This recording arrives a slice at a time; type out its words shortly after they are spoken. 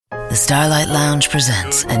The Starlight Lounge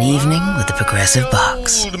presents An Evening with the Progressive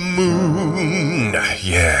Box. Old moon,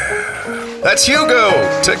 yeah. That's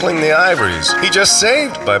Hugo, tickling the ivories. He just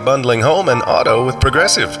saved by bundling home and auto with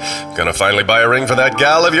Progressive. Gonna finally buy a ring for that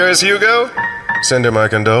gal of yours, Hugo? Send her my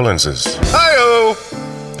condolences. Hi-oh!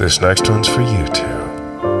 This next one's for you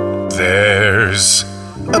two. There's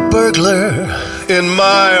a burglar in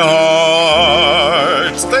my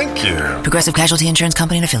heart. Thank you. Progressive Casualty Insurance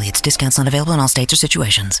Company and Affiliates. Discounts not available in all states or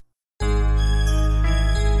situations.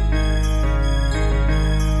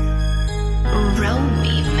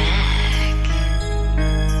 Romy Mac.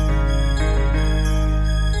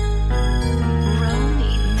 Romy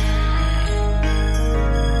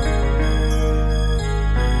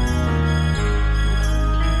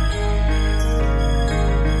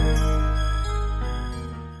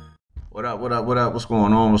What up? What's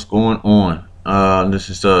going on? This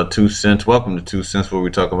is 2 Cents. Welcome to 2 Cents, where we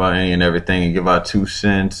talk about any and everything and give out 2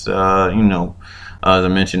 cents. As I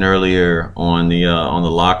mentioned earlier on the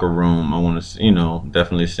locker room, I want to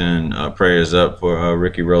definitely send prayers up for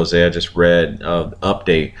Ricky Rose. I just read the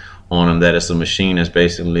update on him that it's a machine that's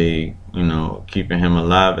basically keeping him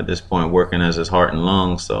alive at this point, working as his heart and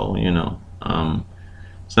lungs. So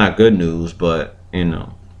it's not good news, but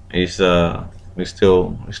he's still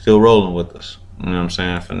rolling with us. You know what I'm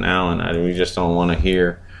saying, for now, and we just don't want to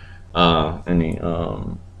hear any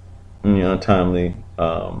untimely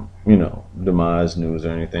demise news or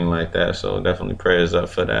anything like that. So definitely prayers up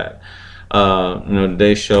for that.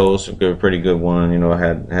 Today's show's a pretty good one. I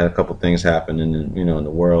had a couple things happen in the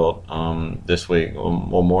world this week,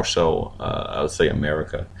 or more so I would say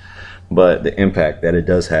America, but the impact that it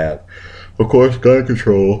does have, of course, gun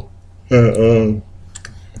control.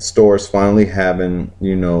 Stores finally having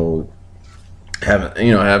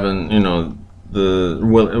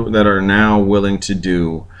that are now willing to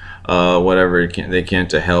do whatever they can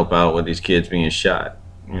to help out with these kids being shot.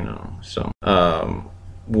 So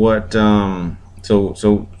without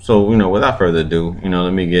further ado,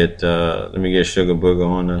 let me get Sugar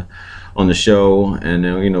Booger on the show, and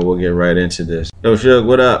then we'll get right into this. Yo, Sugar,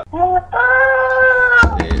 what up?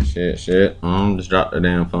 Shit. Just dropped the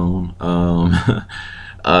damn phone.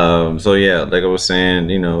 So yeah, like I was saying,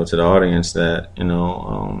 to the audience that,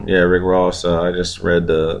 Rick Ross, I just read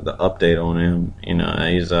the update on him.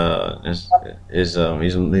 He's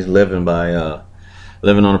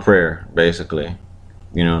living on a prayer, basically.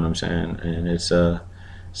 You know what I'm saying? And it's not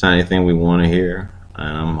anything we want to hear.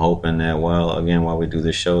 And I'm hoping that while we do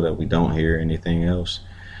this show, that we don't hear anything else.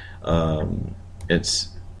 It's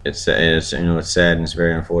sad and it's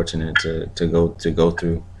very unfortunate to go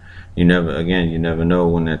through. You never know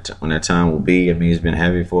when that time will be. I mean, it's been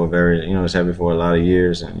heavy for it's heavy for a lot of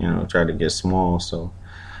years, and tried to get small. So,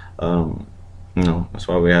 that's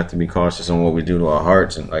why we have to be cautious on what we do to our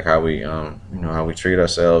hearts, and like how we treat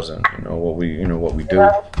ourselves, and what we do.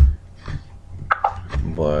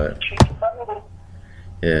 But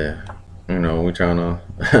yeah, we all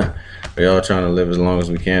trying to live as long as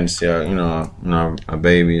we can to see our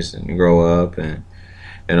babies and grow up and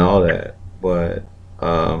all that. But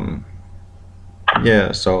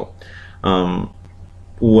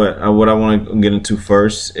what I want to get into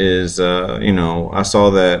first is I saw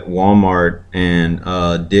that Walmart and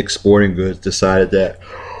Dick's Sporting Goods decided that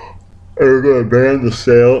they're going to ban the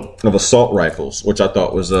sale of assault rifles, which I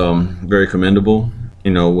thought was very commendable.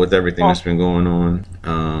 With everything that's been going on.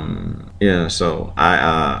 So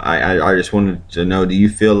I just wanted to know, do you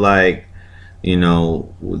feel like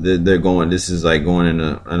they're going? This is like going in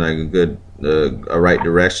a good. A right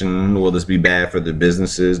direction? Will this be bad for the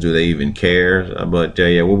businesses? Do they even care? But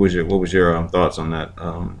what was your thoughts on that,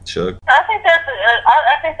 Shug? I think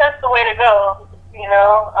that's the way to go. They're in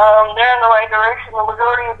the right direction. The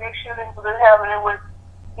majority of these shootings are happening with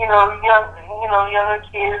younger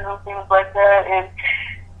kids and things like that, and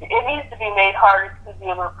it needs to be made harder to be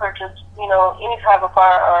able to purchase any type of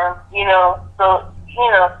firearm. So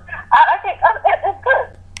I think it's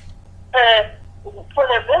good. For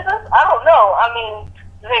their business, I don't know. I mean,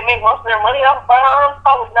 do they make most of their money off of firearms?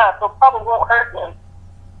 Probably not. So it probably won't hurt them.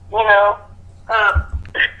 It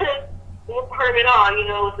won't hurt at all.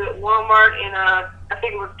 The Walmart and I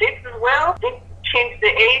think it was Dick's as well. Dick's changed the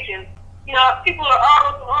age, and people are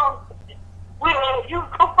all you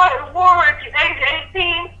go fight a war at your age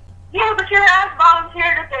 18. Yeah, but your ass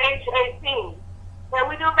volunteered at the age of 18. And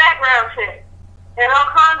we do background checks and all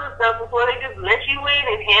kinds of stuff before they just let you in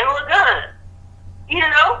and handle a gun.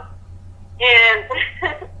 And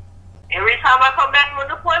every time I come back from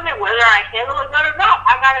an appointment, whether I handle a gun or not,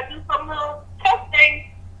 I gotta do some little testing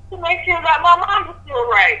to make sure that my mind is still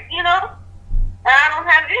right, And I don't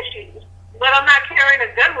have issues. but I'm not carrying a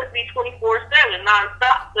gun with me 24/7,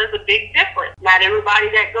 nonstop. There's a big difference. Not everybody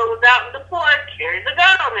that goes out and deploys carries a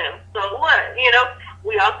gun on them. So what? You know,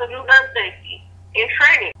 we also do gun safety in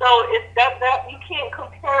training. So it's that you can't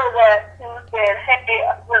compare that to saying, hey,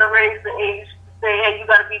 I'm going to raise the age to say, hey, you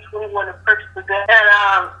got to be 21 to purchase a gun. And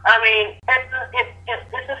I mean,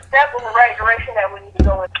 it's a step in the right direction that we need to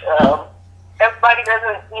go in. Everybody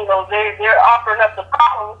doesn't, you know, they're offering up the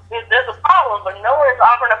problem. There's a problem, but no one's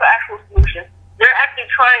offering up an actual solution. They're actually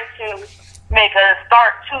trying to make a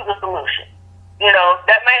start to the solution. You know,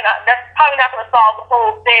 that's probably not going to solve the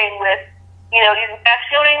whole thing with, you know, these mass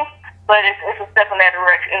shootings, but it's a step in that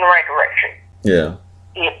direction, in the right direction. Yeah.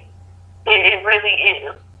 It really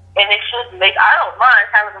is. And it should make, I don't mind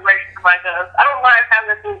having a register for my guns. I don't mind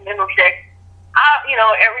having to do mental checks. You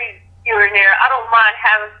know, every here and there, I don't mind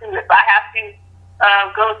having to, if I have to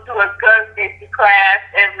go through a gun safety class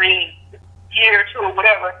every year or two or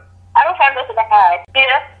whatever, I don't have nothing to hide.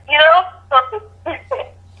 Yeah, you know, so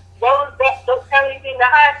don't have anything to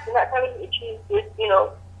hide. They're not having issues with, you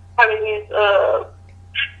know, having these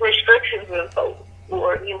restrictions imposed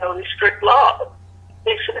or, you know, these strict laws.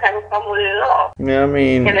 They shouldn't have a problem with it at all. Yeah, I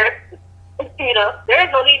mean, and you know, there's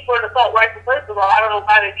no need for an assault rifle. First of all, I don't know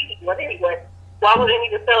why they need one anyway. Why would they need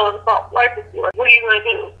to sell an assault rifle for? What are you going to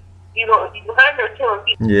do? You hunt or killing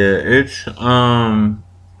people? Yeah,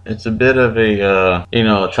 it's a bit of a you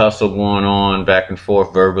know, a tussle going on back and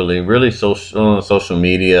forth verbally, really social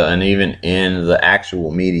media, and even in the actual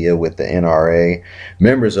media with the NRA,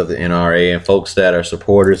 members of the NRA, and folks that are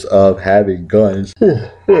supporters of having guns.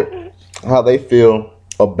 How they feel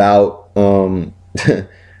about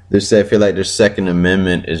they feel like their Second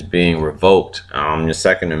Amendment is being revoked. The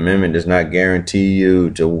Second Amendment does not guarantee you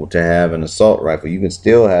to have an assault rifle. You can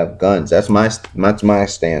still have guns. That's my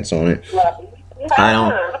stance on it. I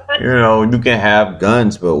don't, you know, you can have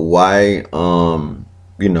guns, but why,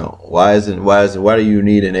 you know, why do you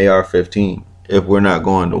need an AR-15 if we're not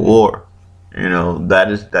going to war? You know,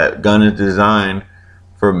 that gun is designed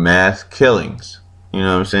for mass killings. You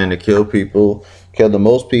know what I'm saying? To kill the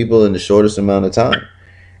most people in the shortest amount of time.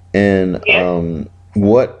 And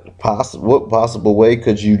what possible way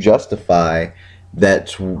could you justify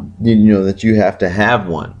that, you know, that you have to have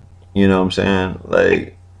one? You know what I'm saying?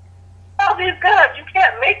 Like, all these guns, you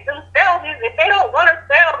can't make them sell these. If they don't want to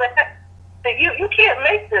sell them, you can't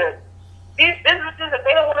make them. These businesses, if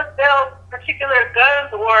they don't want to sell particular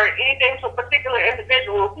guns or anything to a particular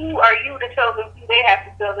individual, who are you to tell them who they have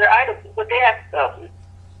to sell their items, what they have to sell to?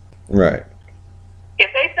 Right. If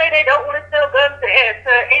they say they don't want to sell guns to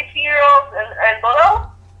 18-year-olds and below,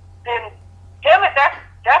 then damn it, that's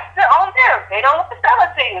on them. They don't want to sell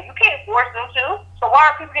it to you. You can't force them to. So why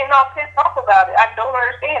are people getting all pissed off about it? I don't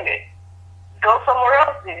understand it. Go somewhere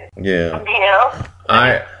else then. Yeah. You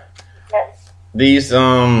know? These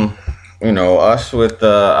you know, us with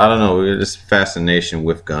I don't know, this fascination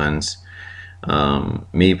with guns. I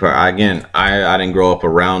didn't grow up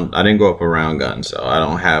around guns, so I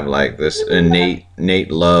don't have like this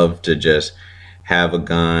innate love to just have a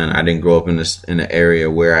gun. I didn't grow up in an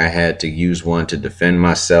area where I had to use one to defend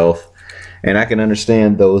myself, and I can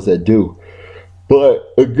understand those that do.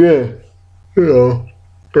 But again, you know,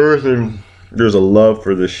 there's a love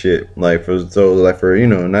for this shit, like for you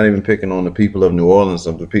know, not even picking on the people of New Orleans.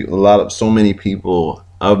 So many people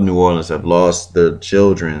of New Orleans have lost their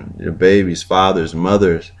children, their babies, fathers,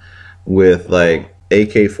 mothers, with like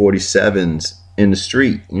AK-47s in the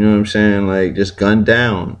street. You know what I'm saying? Like just gunned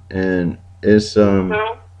down, and it's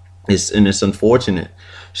unfortunate.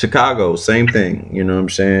 Chicago, same thing. You know what I'm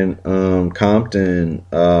saying? Compton,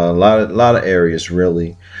 a lot of areas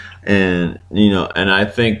really, and you know, and I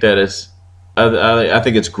think that I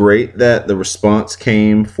think it's great that the response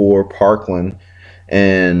came for Parkland,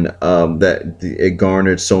 and that it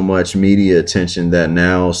garnered so much media attention that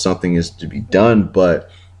now something is to be done. But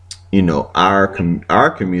you know, our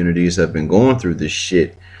communities have been going through this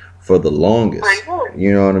shit for the longest.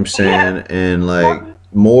 You know what I'm saying? And like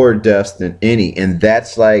more deaths than any, and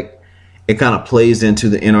that's like it kind of plays into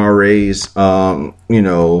the NRA's you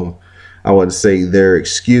know, I would say their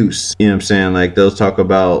excuse. You know what I'm saying? Like they'll talk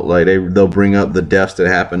about like they'll bring up the deaths that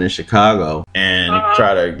happened in Chicago and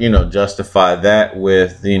try to, you know, justify that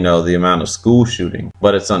with, you know, the amount of school shooting.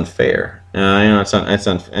 But it's unfair. You know, it's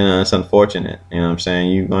unfortunate. You know what I'm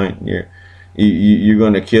saying? You're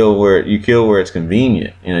going to kill where it's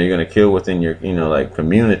convenient. You know, you're going to kill within your, you know, like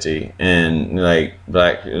community, and like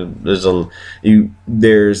there's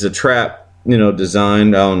a trap, you know,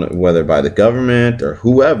 designed, I don't know whether by the government or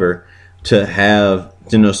whoever, to have,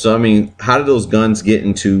 you know, so I mean, how do those guns get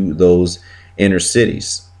into those inner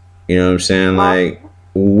cities? You know what I'm saying? Like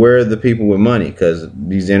where are the people with money? Because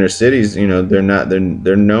these inner cities, they're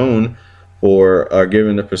known for are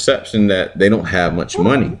given the perception that they don't have much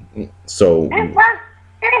money. So It's not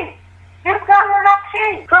cheap. This guns are not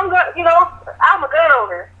cheap. I'm a gun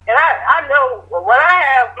owner, and I know what I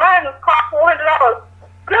have. Mine is cost $400.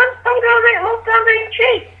 Guns, most guns ain't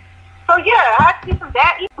cheap. So yeah, I see some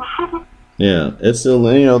that. yeah, it's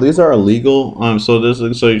still, these are illegal. So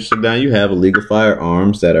now you have illegal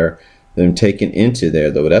firearms that are then taken into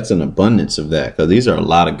there, though. That's an abundance of that, because these are a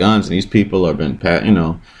lot of guns, and these people have been,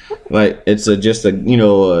 like it's a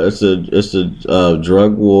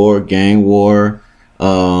drug war, gang war.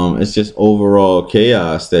 It's just overall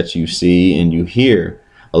chaos that you see and you hear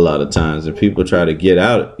a lot of times, and people try to get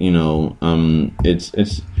out.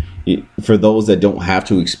 It's for those that don't have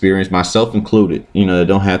to experience, myself included, that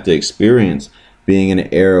don't have to experience being in an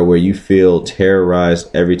era where you feel terrorized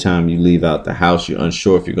every time you leave out the house. You're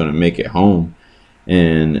unsure if you're going to make it home,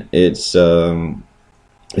 and it's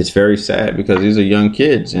very sad because these are young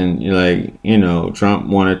kids, and Trump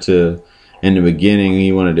wanted to. In the beginning,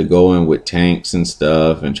 he wanted to go in with tanks and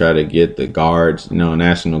stuff and try to get the guards,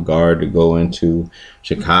 National Guard, to go into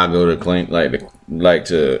Chicago to clean,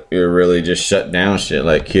 to really just shut down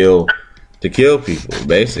shit, kill people.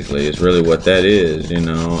 Basically, it's really what that is. He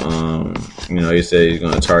said he's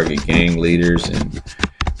going to target gang leaders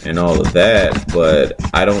and all of that, but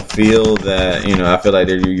I don't feel that. I feel like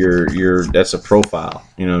that's a profile.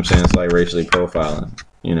 You know what I'm saying? It's like racially profiling.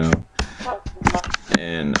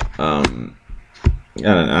 And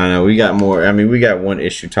I know we got more. I mean, we got one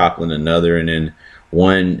issue toppling another, and then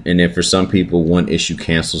for some people, one issue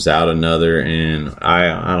cancels out another, and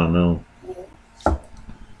I don't know.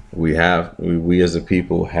 We as a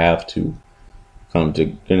people have to come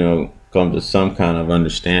to some kind of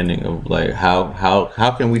understanding of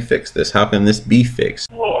how can we fix this? How can this be fixed?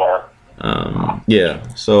 Yeah.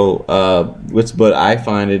 So but I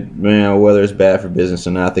find it, whether it's bad for business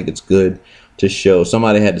or not, I think it's good to show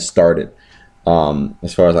somebody had to start it.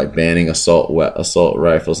 As far as banning assault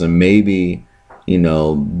rifles, and maybe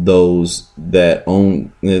those that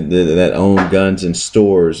own guns in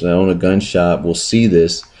stores, that own a gun shop, will see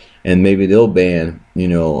this, and maybe they'll ban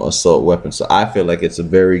assault weapons. So I feel like it's a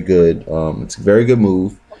very good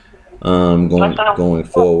move going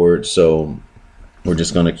forward. So we're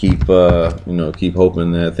just gonna keep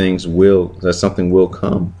hoping that something will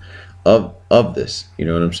come of this. You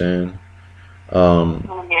know what I'm saying?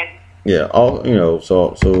 Yeah.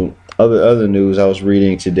 So other news I was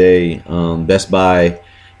reading today. Best Buy,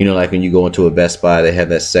 when you go into a Best Buy, they have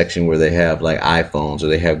that section where they have iPhones or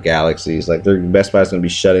they have Galaxies. Best Buy is going to be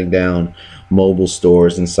shutting down mobile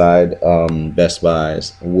stores inside Best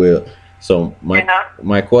Buys. So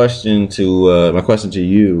my question to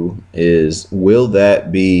you is, will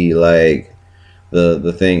that be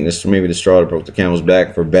the thing? This maybe the straw that broke the camel's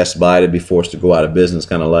back for Best Buy to be forced to go out of business,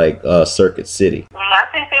 kind of like Circuit City. I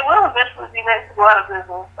think they will eventually be made to go out of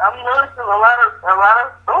business. I'm noticing a lot of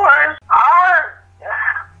stores are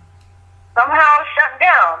somehow shutting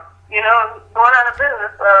down. Going out of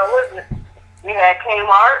business. What is it? We had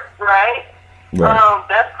Kmart, right?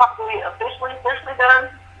 That's probably officially done.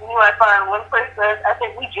 You might find one place that I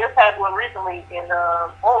think we just had one recently in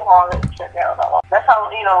Omaha that shut down. That's how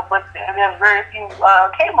but there's very few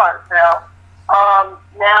Kmart's now.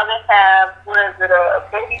 Now they have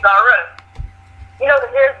Babies R Us.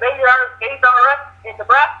 There's Babies R Us in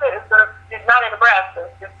Nebraska. It's not in Nebraska.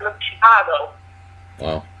 It's in Chicago.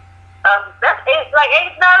 Wow. That's 8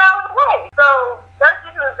 9 hours away. So that's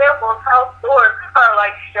just an example of how stores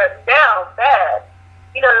are shutting down bad.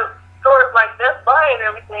 Stores like Best Buy and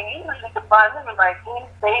everything, you usually can find them in any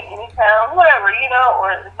state, any town, whatever, or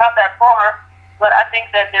it's not that far. But I think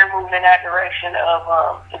that they're moving in that direction of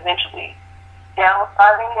eventually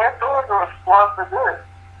downsizing their stores or exploring for good.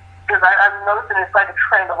 Because I'm noticing it's a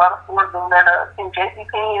trend. A lot of stores doing that. In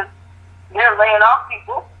JCPenney, they're laying off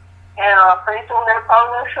people, and pretty soon they're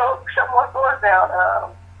probably going to shut more stores down.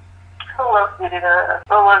 Who else did it?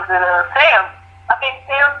 Sam. I think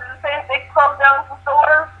Sam's is the same. They closed down some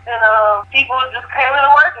stores, and people just came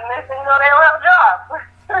into work, and they don't have a job.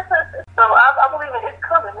 So I believe it's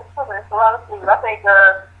coming. It's coming. It's a lot of things. I think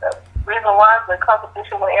the reason why the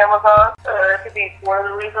competition with Amazon could be one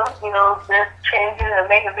of the reasons. They're changing and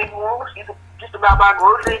making big moves. You can just about buy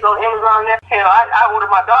groceries on Amazon. Hell, I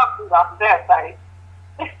order my dog food off of that site.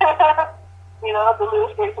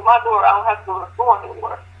 Deliver straight to my door. I don't have to go to the store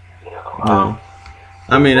anymore.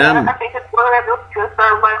 I think it's one of those to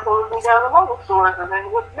start by closing down the mobile stores, and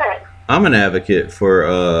then what's next? I'm an advocate for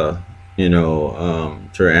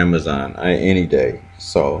for Amazon any day.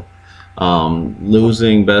 So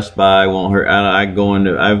Losing Best Buy won't hurt. I've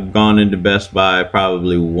gone into Best Buy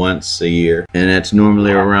probably once a year, and that's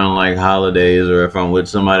normally around like holidays or if I'm with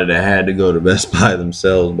somebody that had to go to Best Buy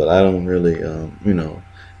themselves. But I don't really,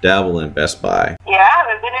 dabble in Best Buy. Yeah, I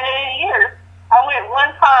haven't been in it in years. I went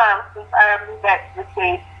one time since I moved back to the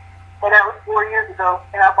States, and that was 4 years ago,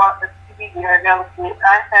 and I bought the TV there, and that was it.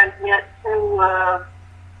 I had yet to,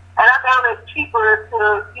 and I found it cheaper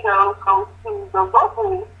to, go to the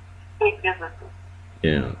local big businesses.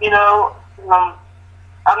 Yeah.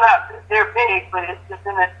 I'm not, they're big, but it's just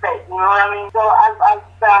in the state, you know what I mean? So I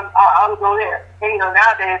found I'll go there. And,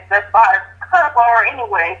 nowadays, Best Buy is kind of far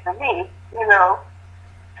anyway for me, So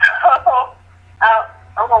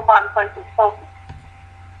I'm going to find a place that's close.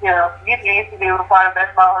 You used to be able to find a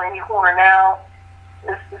Best Buy on any corner. Now,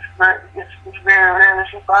 it's very rare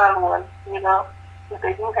that you find one, if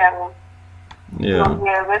they do have one. Yeah. So,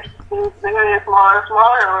 yeah, let's do bigger and smaller,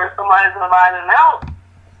 or somebody's going to buy them out.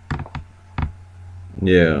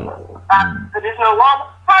 Yeah. But there's no Walmart.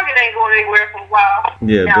 Target ain't going anywhere for a while.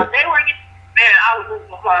 Yeah. Now, if they were getting bad, I was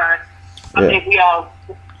losing my mind. I think we all...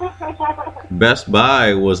 Best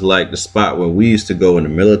Buy was like the spot where we used to go in the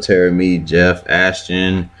military, me, Jeff,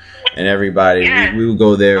 Ashton, and everybody. Yeah. We would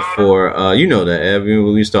go there for, that. We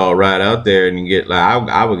used to all ride out there and get, like,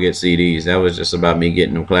 I would get CDs. That was just about me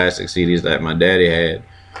getting them classic CDs that my daddy had,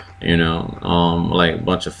 like a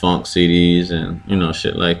bunch of funk CDs and,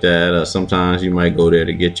 shit like that. Sometimes you might go there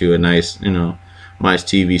to get you a nice, nice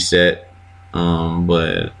TV set.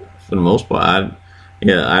 But for the most part,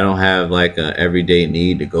 I don't have like a everyday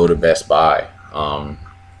need to go to Best Buy.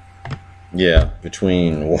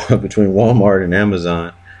 Between Walmart and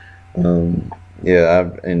Amazon, and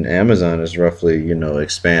Amazon is roughly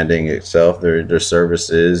expanding itself, their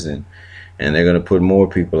services, and they're going to put more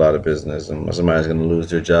people out of business, and somebody's going to lose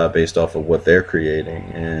their job based off of what they're creating.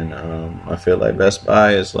 And I feel like Best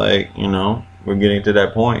Buy is like we're getting to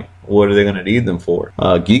that point. What are they going to need them for?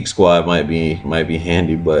 Geek Squad might be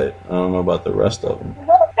handy, but I don't know about the rest of them.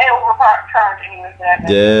 They overcharging with that.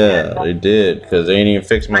 Yeah, they did, because they didn't even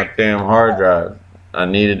fix my damn hard drive. I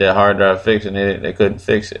needed that hard drive fixed, and they couldn't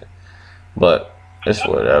fix it. But it's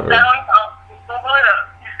whatever.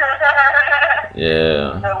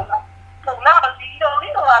 Yeah. Technology, you don't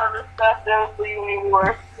need a lot of this stuff done for you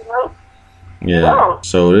anymore. Yeah.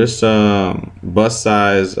 So this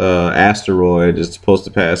bus-sized asteroid is supposed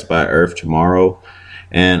to pass by Earth tomorrow,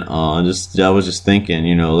 and I was just thinking,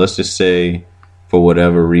 let's just say, for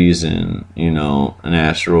whatever reason, an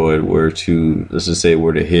asteroid were to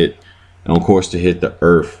hit, and of course to hit the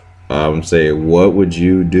Earth. I would say, what would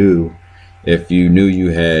you do if you knew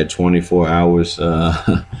you had 24 hours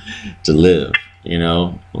to live?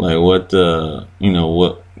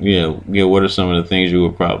 What are some of the things you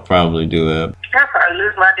would probably do? I'd probably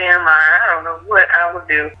lose my damn mind. I don't know what I would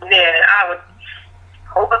do. Yeah, I would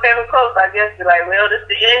hope if they were close, I guess, be like, well, this is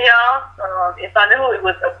the end, y'all. If I knew it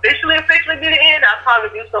was officially be the end, I'd probably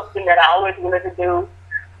do something that I always wanted to do.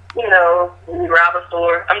 Maybe rob a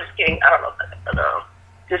store. I'm just kidding. I don't know. But,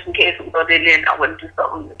 just in case it didn't end, I wouldn't do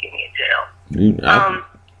something to get me in jail.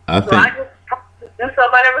 I think I just do something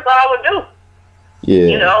I never thought I would do.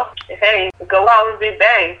 Yeah. Hey, go out with a big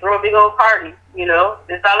bang, throw a big old party. It's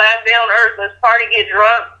our last day on Earth. Let's party, get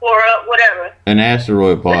drunk, pour up, whatever. An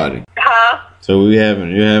asteroid party. Huh? So you're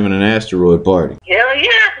having an asteroid party. Hell yeah.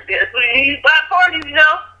 Guess what you used to have parties,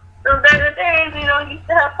 Those back in the days, you used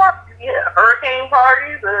to have parties. Yeah, hurricane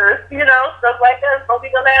parties or, stuff like that. It's going to be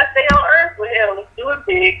the last day on Earth. Well, hell, let's do it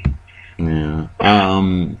big. Yeah.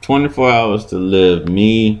 24 hours to live.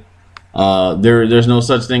 Me, there's no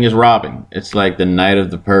such thing as robbing. It's like the night of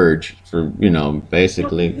the purge for,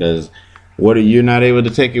 basically, because you're not able to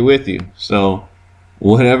take it with you. So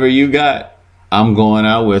whatever you got, I'm going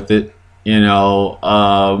out with it.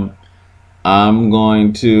 I'm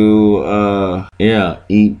going to,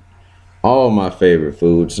 eat all my favorite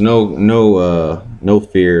foods. No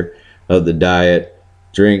fear of the diet.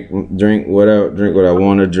 Drink what I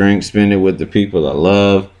want to drink. Spend it with the people I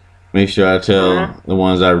love. Make sure I tell the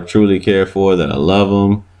ones I truly care for that I love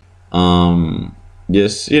them.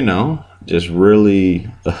 Just really,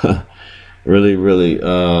 really,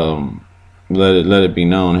 let it be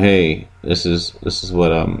known. Hey, this is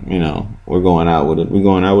what we're going out with it. We're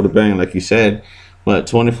going out with a bang, like you said. But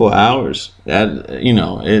 24 hours,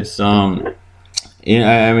 it's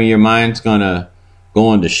your mind's gonna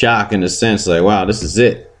go into shock in the sense like, wow, this is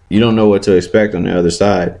it. You don't know what to expect on the other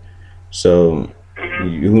side. So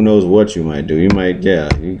who knows what you might do? You might,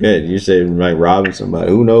 you say like robbing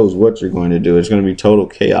somebody. Who knows what you're going to do? It's going to be total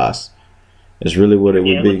chaos. It's really what it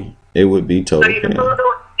would be. It would be total chaos.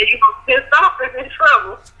 You gonna piss off and in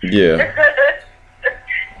trouble. Yeah.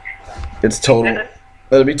 It's total.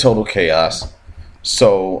 That'll be total chaos.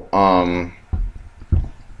 So,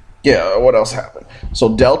 yeah. What else happened?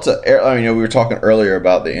 So Delta Air. I mean, we were talking earlier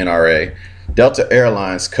about the NRA. Delta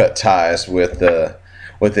Airlines cut ties with the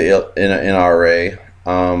NRA.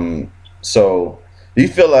 So, do you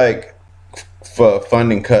feel like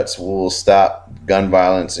funding cuts will stop gun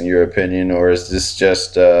violence, in your opinion, or is this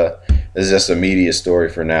just a media story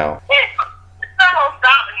for now? It's not gonna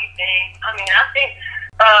stop anything. I mean, I think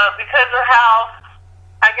because of how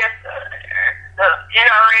I guess the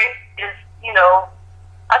NRA is,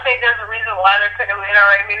 I think there's a reason why they're cutting the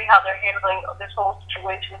NRA. Maybe how they're handling this whole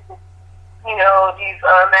situation. These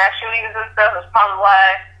mass shootings and stuff is probably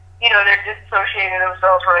why, they're disassociating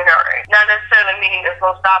themselves from NRA. Not necessarily meaning it's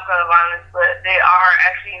going to stop gun violence, but they are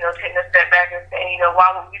actually, taking a step back and saying, why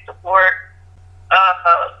would we support,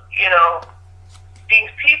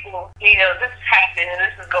 these people? This is happening and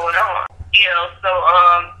this is going on. So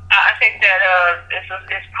I think that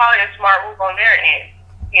it's probably a smart move on their end.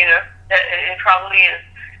 That it probably is.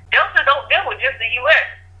 Delta don't deal with just the U.S.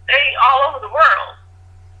 They all over the world.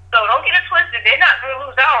 So don't get it twisted. They're not going to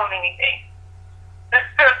lose out on anything. They're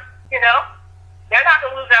not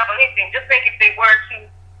going to lose out on anything. Just think if they were to,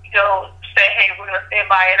 say, hey, we're going to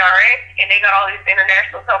stand by NRA, and they got all these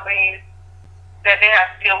international companies that they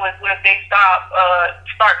have to deal with. What if they start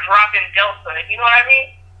dropping Delta? You know what I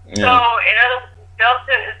mean? Yeah. So, in other words,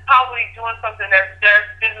 Delta is probably doing something that's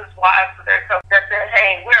business-wise for their company. That said,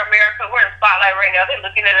 hey, we're America. We're in the spotlight right now. They're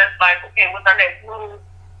looking at us like, okay, what's our next move?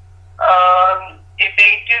 If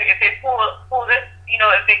they pull this,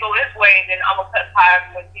 if they go this way, then I'm gonna cut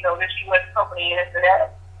ties with, this U.S. company and this and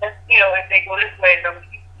that. If they go this way, then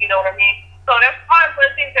you know what I mean. So that's part of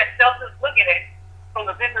the things that Delta's looking at from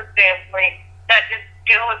the business standpoint. Not just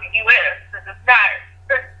dealing with the U.S. Because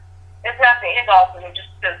it's not the end all for them. Just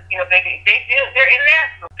because they're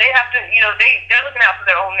international. They have to, they're looking out for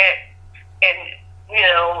their own neck. And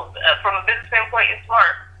from a business standpoint, it's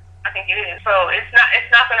smart. I think it is. So it's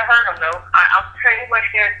not going to hurt them though. I'm pretty much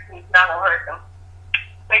guaranteed it's not going to hurt them.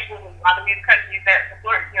 Especially in a lot of these countries that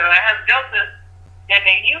support, that have Delta that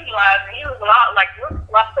they utilize and use a lot, like a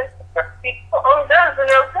lot of people own guns in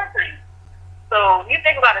those countries. So you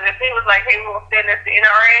think about it, if they was like, hey, we're going to stand next to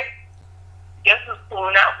NRA, guess who's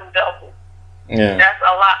pulling out from Delta? Yeah. That's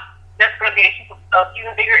a lot. That's going to be a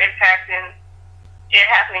even bigger impact than it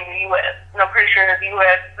happening in the U.S. And I'm pretty sure the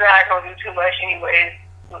U.S. is not going to do too much anyways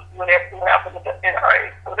when they're pulling out from the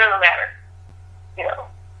NRA. So it doesn't matter. They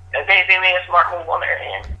made a smart move on their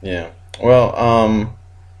end. Yeah. Well,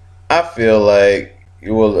 I feel like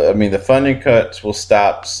the funding cuts will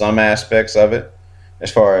stop some aspects of it,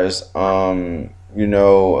 as far as the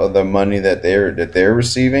money that they're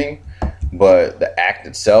receiving, but the act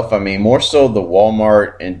itself, more so the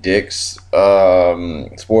Walmart and Dick's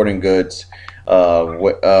sporting goods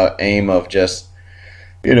aim of just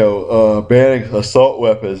banning assault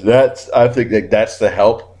weapons. I think that's the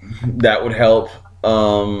help that would help.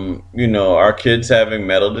 Our kids having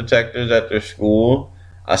metal detectors at their school.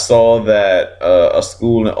 I saw that a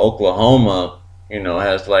school in Oklahoma,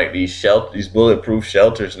 has like these bulletproof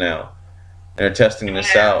shelters now. They're testing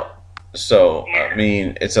this out. So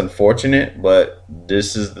it's unfortunate, but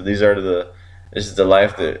this is the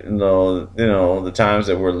life that the times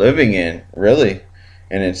that we're living in, really,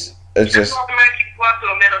 and it's just. Walk to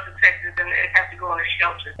a metal detector, then it has to go in a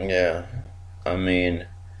shelter. Yeah,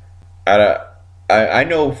 I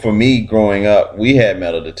know for me growing up, we had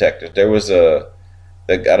metal detectors. There was I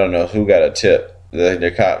don't know who got a tip.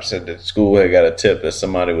 The cops said that school had got a tip that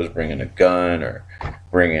somebody was bringing a gun or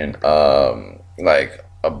bringing like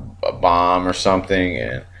a bomb or something,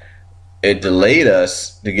 and it delayed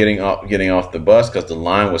us to getting off the bus because the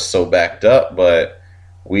line was so backed up. But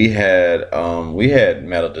we had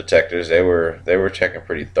metal detectors. They were checking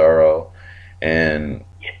pretty thorough, and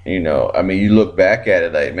you look back at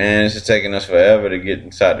it like, man, it's just taking us forever to get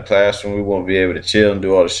inside the classroom. We won't be able to chill and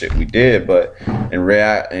do all the shit we did. But in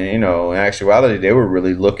actuality, they were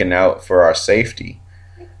really looking out for our safety.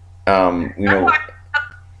 Safety. That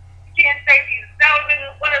would have been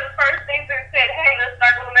one of the first things they said, hey, let's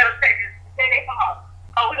start doing metal detectors. Then they thought,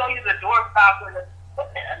 oh, we're going to use a door stopper.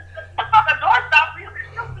 What the fuck, a door stopper? You can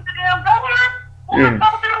shoot through the damn door or go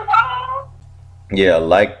through the wall. Yeah,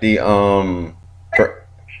 like the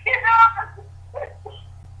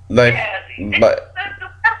What's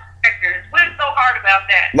so hard about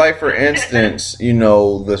that? Like for instance,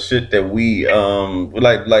 the shit that we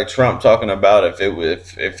like Trump talking about if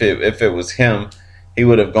it was him, he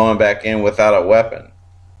would have gone back in without a weapon.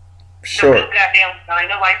 Sure. Goddamn,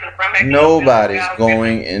 nobody's gonna run back. Nobody's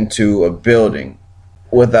going into a building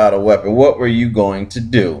without a weapon. What were you going to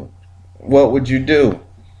do? What would you do?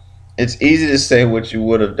 It's easy to say what you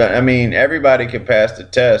would have done. I mean, everybody can pass the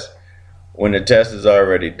test when the test is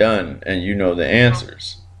already done and you know the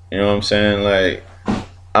answers. You know what I'm saying? Like,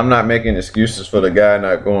 I'm not making excuses for the guy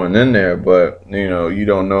not going in there, but you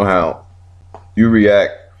don't know how you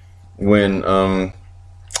react when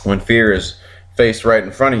fear is faced right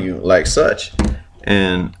in front of you like such.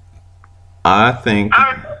 And I think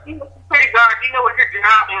security guard, you know what your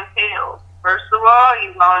job entails. First of all,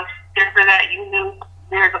 you volunteer for that. You knew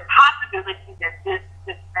there's a possibility that this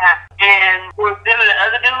happens. And for them and the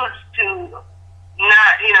other dudes to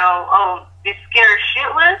not, be scared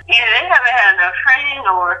shitless, either they haven't had enough training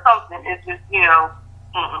or something. It's just, yeah.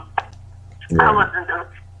 I wasn't doing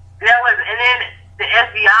that. And then the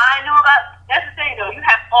FBI knew about. That's the thing, though. You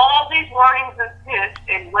have all these warnings and tips,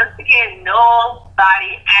 and once again,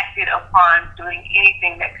 nobody acted upon doing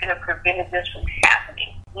anything that could have prevented this from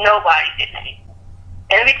happening. Nobody did anything.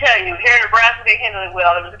 And let me tell you, here in Nebraska, they handled it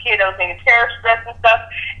well. There was a kid that was taking terrorist threats and stuff,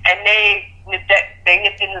 and they nipped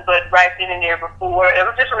in his butt right then and there before. It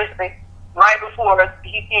was just recently, right before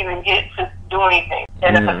he can even get to do anything.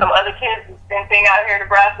 And some other kids, the same thing out here in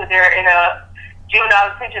Nebraska, they're in a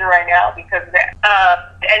juvenile detention right now because of that.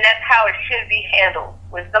 And that's how it should be handled.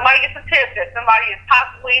 When somebody gets a tip that somebody is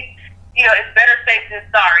possibly, it's better safe than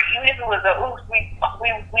sorry. Even if it was we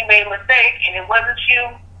made a mistake and it wasn't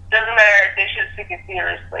you, doesn't matter. They should take it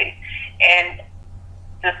seriously. And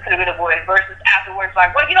this could have been avoided versus afterwards,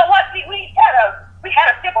 like, well, you know what? We had a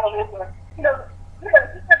tip on this one. We ain't gonna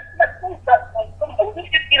do nothing.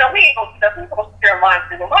 We ain't gonna steer lines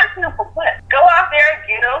to them. Go out there and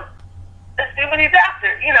get them. Let's see what he's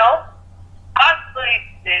after. Honestly,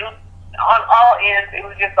 it was on all ends. It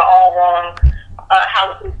was just all wrong.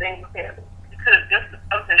 How the two things were handled. It could have just been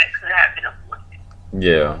something that could have been avoided.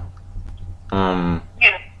 Yeah.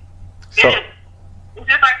 So, it's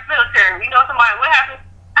just like the military. Somebody, what happened?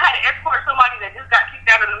 I had to escort somebody that just got kicked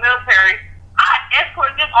out of the military. I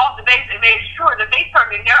escorted them off the base and made sure that they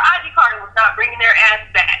turned in their ID card and was not bringing their ass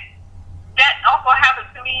back. That also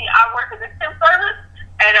happened to me. I worked in the temp service,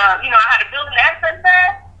 and I had a building access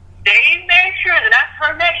badge. They made sure that I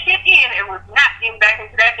turned that shit in and was not getting back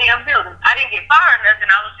into that damn building. I didn't get fired or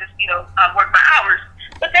nothing. I was just, I worked my hours.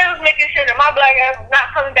 But they was making sure that my black ass was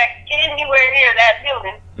not coming back anywhere near that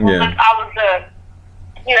building. Yeah. I was, and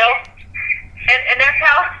that's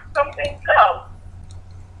how some things go.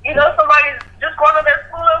 Somebody's just going to their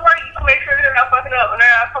school at work, you can make sure they're not fucking up and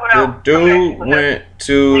they're not coming out. The dude went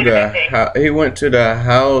to the house.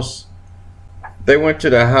 They went to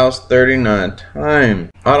the house 39 times.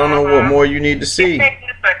 I don't know what more you need to see. No.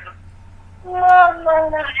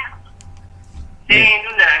 They ain't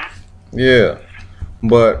do nothing. Yeah.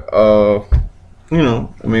 But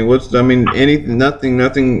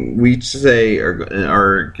nothing we say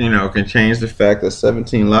or can change the fact that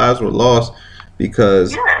 17 lives were lost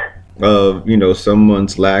because of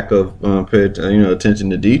someone's lack of attention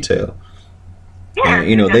to detail.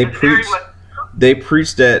 They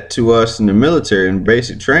preach that to us in the military and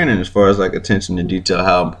basic training as far as like attention to detail,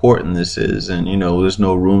 how important this is, and there's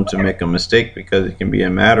no room to make a mistake because it can be a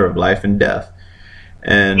matter of life and death.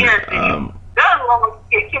 And gun owners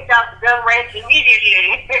get kicked out the gun range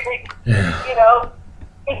immediately. They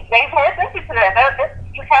pay attention to that.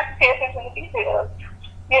 You have to pay attention to details.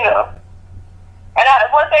 And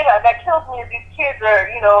one thing that kills me is these kids are,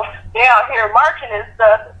 they out here marching and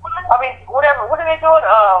stuff. I mean, whatever. What are they doing?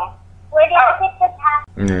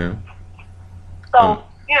 Yeah. So,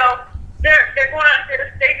 they're going out there to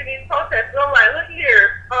stage these protests. So I'm like, look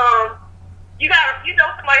here,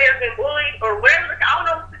 somebody has been bullied or whatever. I don't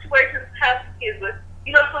know what situations have kids, but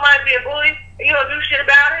somebody's being bullied and you don't do shit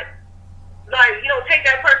about it. Like, take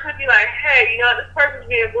that person and be like, hey, this person's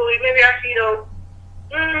being bullied. Maybe I should,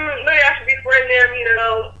 maybe I should befriend them.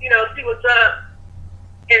 See what's up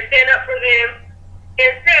and stand up for them.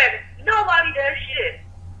 Instead, nobody does shit.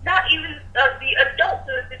 Not even the adults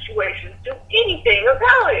in the situation do anything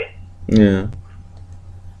about it. Yeah.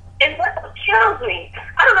 And what kills me,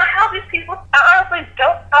 I don't know how these people, I honestly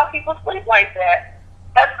don't know how people sleep like that.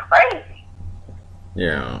 That's crazy.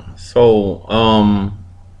 Yeah. So,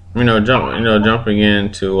 jumping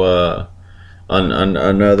into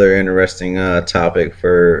another interesting topic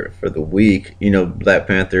for the week. Black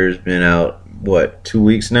Panther's been out 2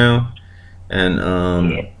 weeks now, and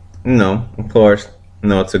of course,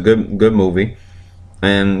 it's a good movie,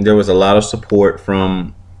 and there was a lot of support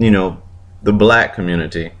from the black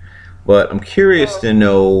community. But I'm curious to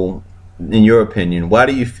know, in your opinion, why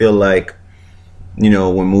do you feel like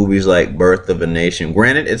when movies like Birth of a Nation,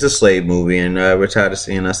 granted it's a slave movie, and we're tired of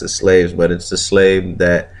seeing us as slaves, but it's the slave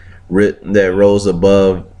that rose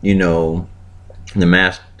above, the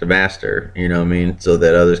master, so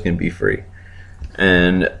that others can be free.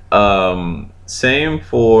 And same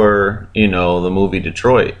for the movie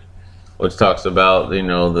Detroit, which talks about the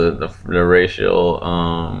racial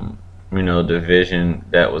division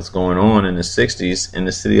that was going on in the 60s in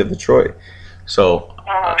the city of Detroit. So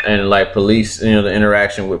and like police, the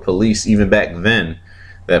interaction with police even back then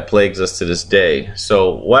that plagues us to this day.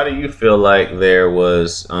 So why do you feel like there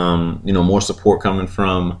was more support coming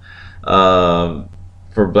from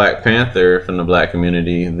for Black Panther from the Black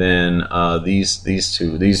community than these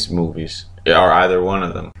movies, or either one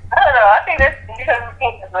of them? I don't know. I think that's because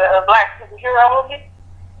it's a Black superhero movie.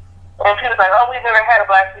 And people's like, oh, we've never had a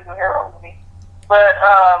Black superhero movie. But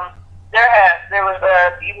there was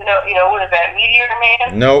even though, what is that, Meteor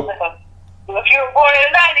Man? Nope. If you were born in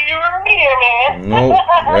the 90s, you were a Meteor Man. Nope.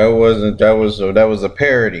 That was a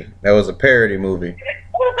parody. That was a parody movie. It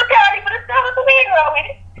was a parody, but it still was a hero in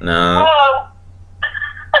it. Nah.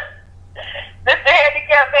 This the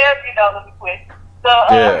handicap man, let me quit. So,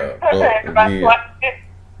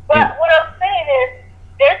 but what I'm saying is,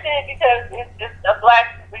 they're saying because it's a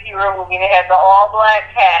Black superhero movie and it has an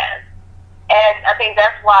all-Black cast. And I think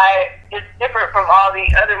that's why it's different from all the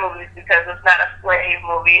other movies, because it's not a slave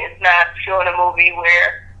movie. It's not showing a movie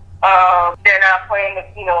where they're not playing the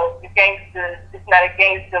gangsters. It's not a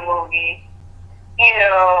gangster movie.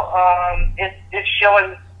 It's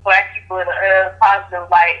showing Black people in a positive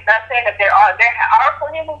light. Not saying that there are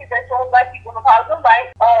plenty of movies that show Black people in a positive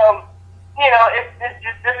light.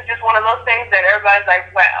 This is just one of those things that everybody's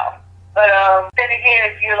like, wow. But then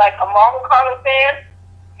again, if you're like a Marvel comic fan,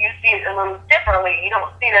 you see it a little differently. You don't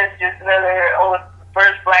see it as just another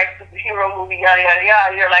first Black superhero movie, yada yada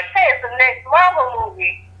yada. You're like, hey, it's the next Marvel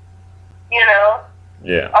movie. Yeah.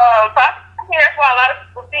 So I think that's why a lot of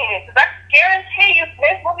people see it. Because I guarantee you,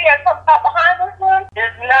 this movie that comes out behind this one is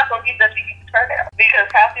not going to get the TV turnout. Because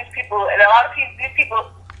half these people, and a lot of people, these people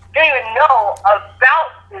don't even know about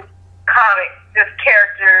this comic, this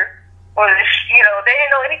character, or this, they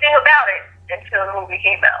didn't know anything about it until the movie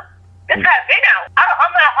came out. This has been out.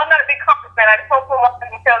 I'm not a big comic fan. I just don't know what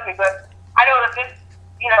it tells me, but I know that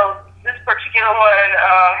this particular one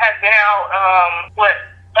has been out.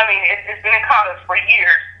 It's been in comics for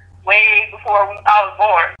years, way before I was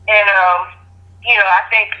born. And I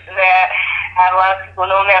think that had a lot of people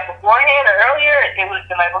known that beforehand or earlier, it would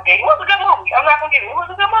have been like, okay, it was a good movie. I'm not gonna give it. It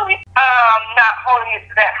was a good movie. Not holding it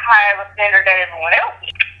to that high of a standard that everyone else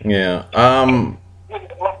is. Yeah.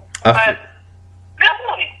 But good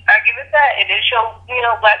movie. I give it that. It did show,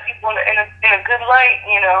 Black people in a good light,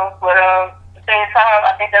 but at the same time,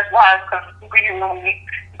 I think that's why, because it's a superhero movie,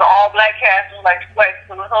 the all-Black cast was like two white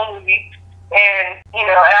people in the whole movie, and, and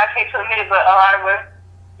I hate to admit it, but a lot of us,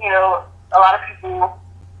 a lot of people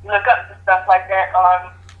look up to stuff like that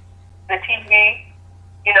on the TV,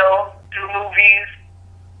 through movies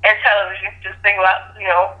and television, just think about,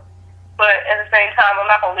 but at the same time, I'm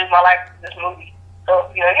not going to live my life with this movie.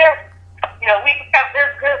 So, we have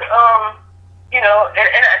this good, and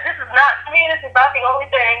this is not, to me, this is not the only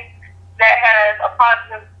thing that has a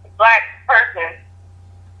positive Black person,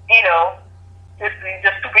 this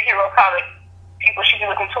superhero comic. People should be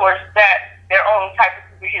looking towards that, their own type of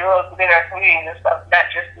superheroes within our community and stuff, not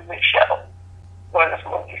just the show or this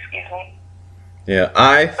movie, excuse me. Yeah,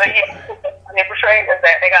 But yeah, they're portraying as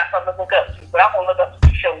that, they got something to look up to, but I'm going to look up to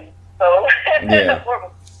the show. So, yeah.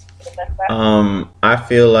 I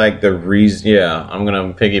feel like the reason, I'm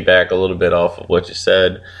going to piggyback a little bit off of what you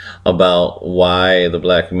said about why the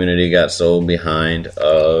Black community got so behind,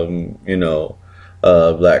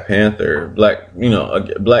 Black Panther.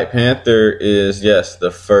 Black Panther is, yes,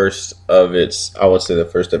 the first of its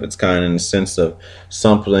kind in the sense of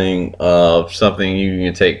something you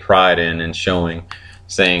can take pride in and showing,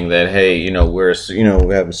 saying that, hey, we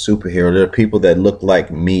have a superhero. There are people that look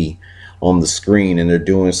like me on the screen and they're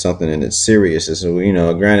doing something and it's serious. And so,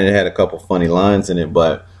 granted it had a couple funny lines in it,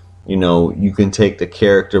 but, you can take the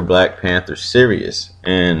character Black Panther serious.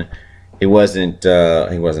 And he wasn't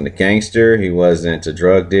a gangster. He wasn't a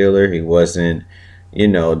drug dealer. He wasn't,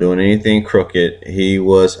 doing anything crooked. He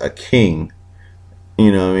was a king.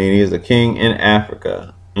 He was a king in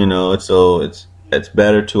Africa, so it's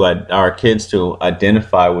better to our kids to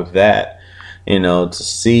identify with that, to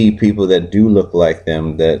see people that do look like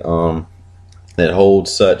them, that hold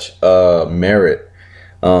such merit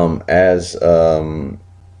as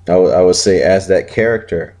I would say as that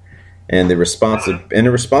character, and the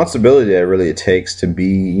responsibility that really it takes to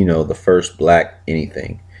be the first Black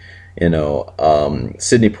anything,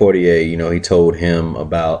 Sidney Poitier, he told him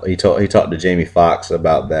about, he talked to Jamie Foxx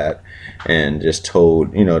about that, and just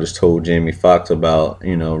told Jamie Foxx about,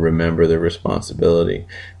 remember the responsibility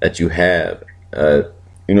that you have,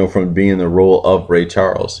 from being the role of Ray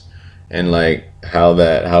Charles, and like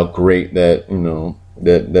how great that,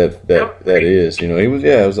 that is. It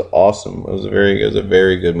was awesome. It was a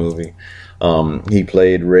very good movie. He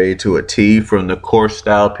played Ray to a T, from the course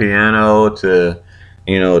style piano to,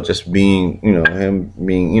 just being, him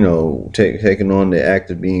being, taking on the act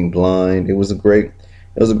of being blind. It was a great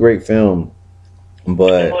film.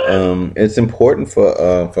 But it's important for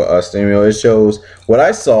us. It shows, what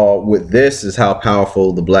I saw with this is how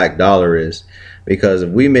powerful the black dollar is. Because if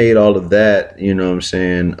we made all of that,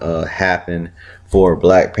 happen for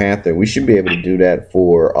Black Panther, we should be able to do that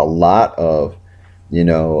for a lot of,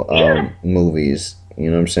 movies.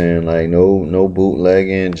 Like no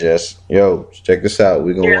bootlegging, just check this out.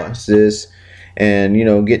 We're gonna watch this, and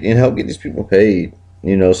help get these people paid.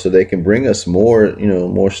 So they can bring us more,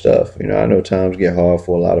 more stuff. I know times get hard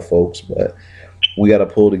for a lot of folks, but we got to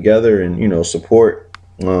pull together and support,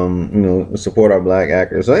 support our black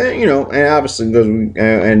actors. And obviously, because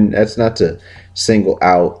and that's not to single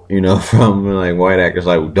out, from like white actors,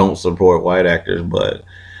 like don't support white actors, but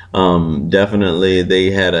definitely they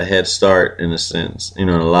had a head start in a sense, in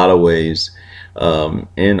a lot of ways,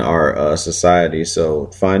 in our society. So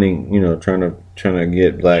finding, trying to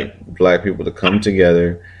get black people to come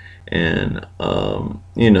together and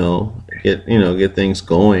get things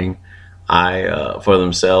going for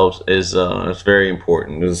themselves is it's very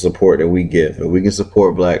important. There's the support that we give. If we can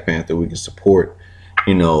support Black Panther, we can support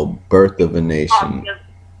Birth of a Nation.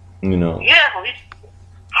 Yeah, we should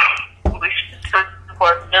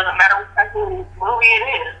support. It doesn't matter what type of movie it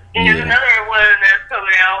is. And there's another one that's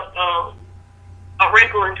coming out, A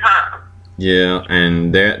Wrinkle in Time. Yeah,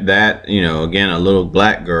 and that again, a little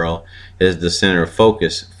black girl is the center of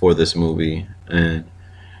focus for this movie, and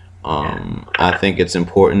I think it's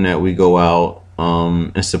important that we go out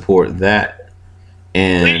and support that.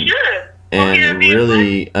 And we should. And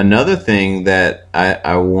really, another thing that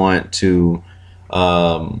I want to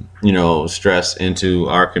stress into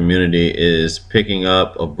our community is picking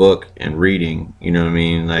up a book and reading. You know what I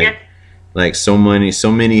mean? Like so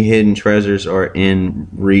many hidden treasures are in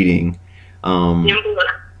reading. Your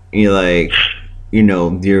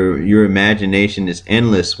imagination is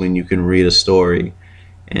endless when you can read a story,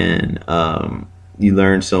 and you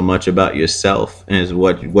learn so much about yourself and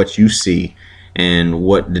what you see and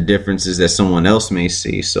what the differences that someone else may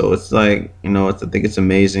see. So it's like, I think it's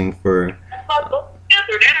amazing for. That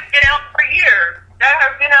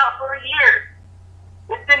has been out for years.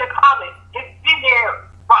 It's in the comics. It's been there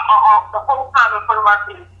the whole time in front of our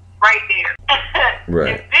face, right there.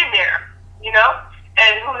 Right. It's been there,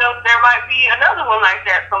 And who knows, there might be another one like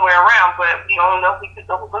that somewhere around, but we don't know if we could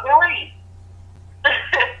go look and read.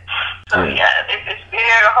 So it's been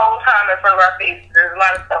there the whole time in front of our faces. There's a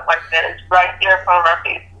lot of stuff like that. It's right there in front of our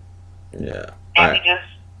faces. Yeah. And we just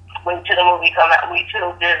wait till the movie come out. Wait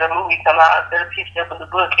till there's a movie come out instead of picking up the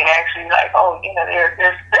book and actually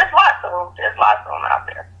there's lots of them. There's lots of them out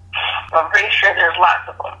there. I'm pretty sure there's lots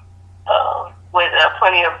of them with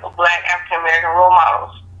plenty of black African American role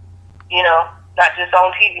models. Not just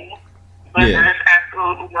on TV, but there's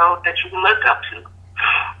actual, that you can look up to.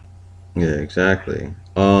 Yeah, exactly.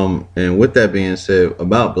 And with that being said,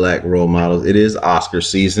 about black role models, it is Oscar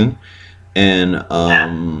season, and I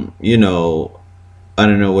don't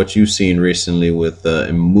know what you've seen recently with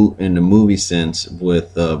in the movie sense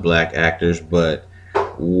with black actors, but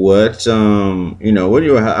what what do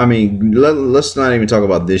you? I mean, let's not even talk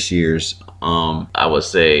about this year's. I would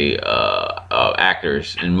say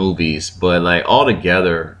actors in movies, but like all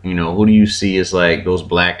together, who do you see as like those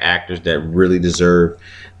black actors that really deserve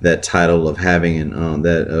that title of having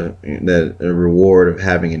that reward of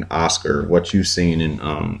having an Oscar? What you've seen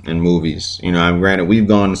in movies? I'm granted we've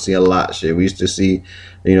gone to see a lot of shit. We used to see,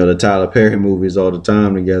 the Tyler Perry movies all the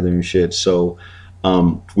time together and shit. So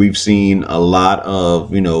we've seen a lot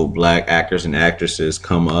of black actors and actresses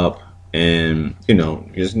come up, and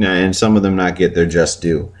and some of them not get their just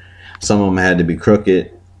due. Some of them had to be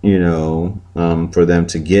crooked, for them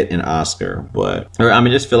to get an Oscar. But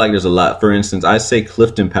just feel like there's a lot. For instance, I say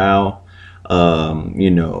Clifton Powell.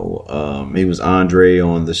 He was Andre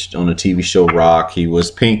on the TV show Rock. He was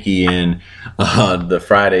Pinky in the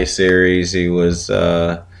Friday series. He was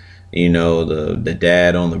the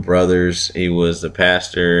dad on The Brothers. He was the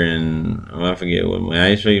pastor, and I forget what. I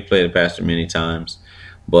actually played the pastor many times.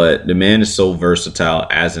 But the man is so versatile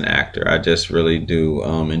as an actor. I just really do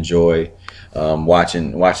enjoy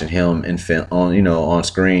watching him in film on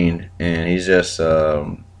screen, and he's just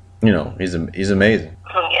he's amazing.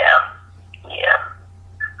 Yeah.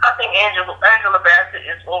 I think Angela Bassett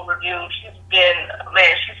is overdue. She's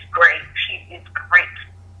great. She is great.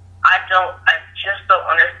 I just don't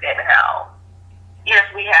understand how. Yes,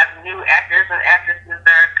 we have new actors and actresses that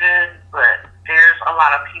are good, but there's a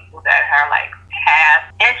lot of people that are like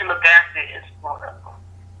past. Angela Bassett is one of them.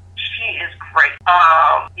 She is great.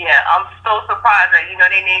 I'm so surprised that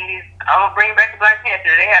they named these. I'm gonna bring it back to Black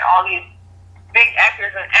Panther. They had all these big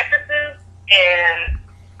actors and actresses, and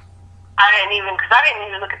I didn't even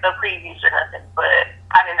look at the previews or nothing, but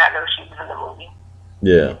I did not know she was in the movie.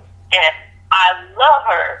 Yeah. And I love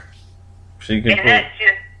her. She can. And that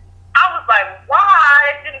just, I was like,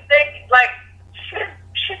 why didn't they, like,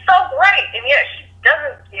 she's so great, and yet she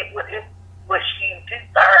doesn't get what she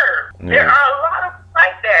deserves. Yeah. There are a lot of people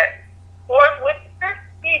like that. Forrest Whitaker,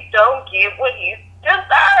 he don't get what he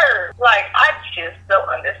deserves. Like, I just don't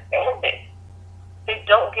understand it. They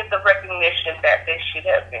don't get the recognition that they should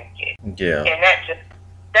have been getting. Yeah. And that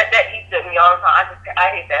eats at me all the time. I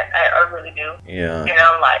hate that. I really do. Yeah. And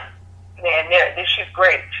I'm like, man, she's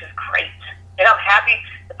great. She's great. And I'm happy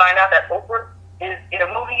to find out that Oprah is in a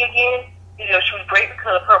movie again. She was great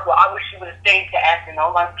because of Purple. I wish she would have stayed to acting.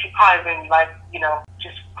 She probably been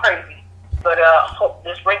just crazy. But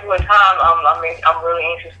this Wrinkle in Time, I'm really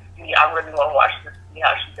interested to see. I really want to watch this, see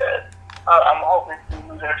how she does. I'm hoping to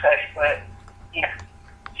lose her touch, but yeah,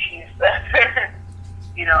 she's a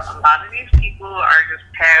lot of these people are just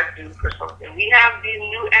past due for something. We have these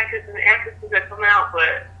new actors and actresses that come out,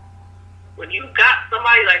 but when you got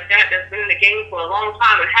somebody like that that's been in the game for a long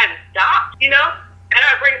time and hasn't stopped, and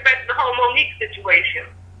I bring it back to the whole Monique situation.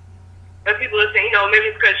 But people are saying, maybe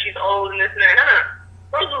it's because she's old and this and that. No.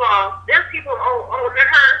 First of all, there's people older than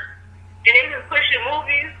her, and they've been pushing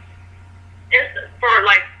movies for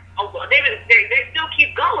they still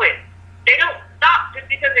keep going. They don't stop just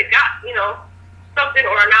because they got, something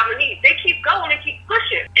or a nominee. They keep going and keep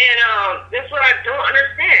pushing. And that's what I don't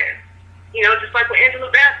understand. Just like with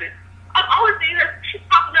Angela Bassett. I'm always seeing her, she's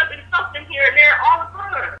popping up in something here and there all the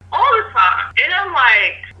time. All the time. And I'm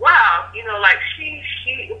like, wow, she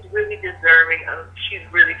is really deserving of,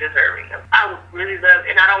 I would really love,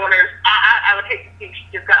 and I don't want her, I would hate to think she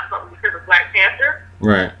just got something because of Black Panther.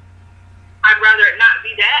 Right. I'd rather it not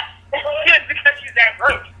be that. Because she's that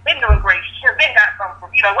great. She's been doing great. She's been got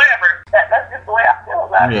something, whatever. That's just the way I feel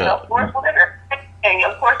about it. Yeah. Of course, whatever. And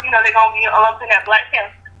of course, they're going to be lumped in that Black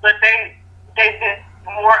Panther. But they did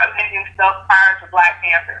more amazing stuff prior to Black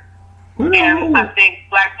Panther. And I think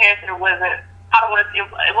Black Panther wasn't, I don't want to say,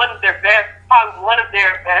 it wasn't their best, probably one of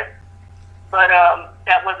their best, but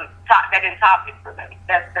that didn't top it for them.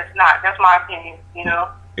 That's my opinion,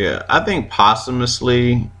 Yeah, I think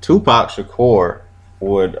posthumously, Tupac Shakur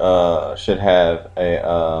should have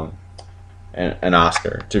an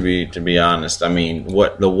Oscar. To be honest, I mean,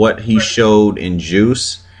 what he showed in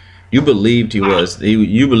Juice, you believed he was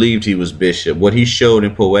Bishop. What he showed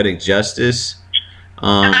in Poetic Justice,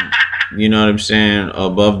 you know what I'm saying,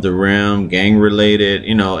 Above the Rim, gang related,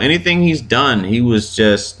 anything he's done, he was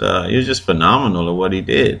just phenomenal at what he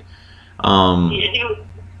did.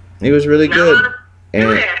 He was really good.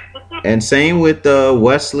 And same with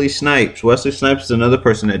Wesley Snipes. Wesley Snipes is another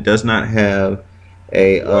person that does not have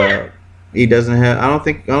he doesn't have. I don't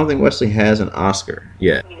think Wesley has an Oscar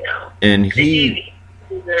yet. And he.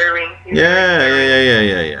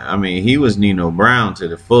 Yeah. I mean, he was Nino Brown to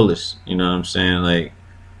the fullest. You know what I'm saying? Like,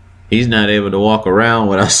 he's not able to walk around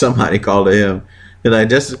without somebody calling him. He's like,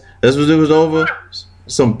 that's what it was over.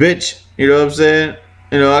 Some bitch. You know what I'm saying?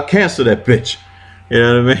 I cancel that bitch. You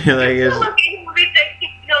know what I mean? Like, it's.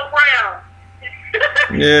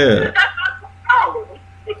 Yeah.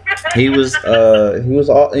 He was just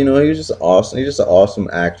awesome. He's just an awesome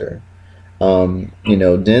actor.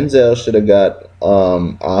 Denzel should have got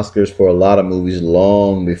Oscars for a lot of movies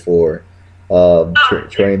long before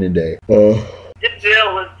Training Day.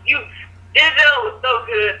 Denzel was so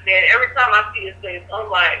good, man. Every time I see his face, I'm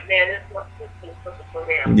like, man, this must be something for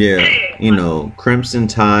him. Yeah, Crimson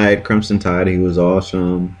Tide, he was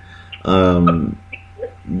awesome.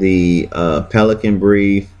 The Pelican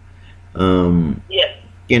Brief.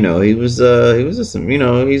 He was just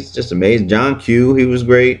he's just amazing. John Q, he was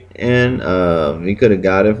great, and he could have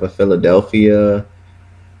got it for Philadelphia.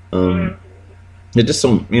 There's just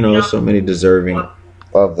so many deserving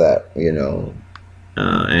of that,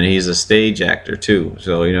 and he's a stage actor too,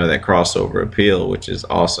 so that crossover appeal, which is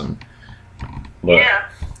awesome. But,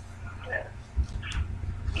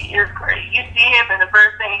 he is great. You see him, and the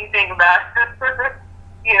first thing you think about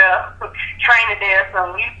you know, training there.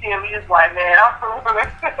 So when you see them, you just like, man, I'm so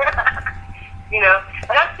you know.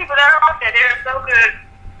 And those people that are out there, they're so good.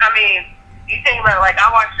 I mean, you think about it, like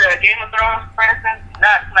I watched Game of Thrones, for instance,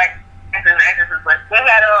 not like actors and actresses, but they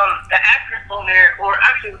had the actress on there, or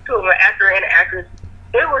actually two of them, an actor and an actress.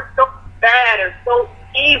 They were so bad and so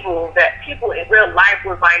evil that people in real life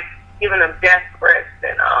was like giving them death threats,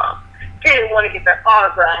 and they didn't want to get their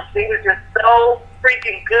autographs. They were just so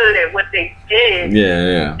freaking good at what they did.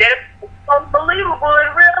 Yeah. That it's unbelievable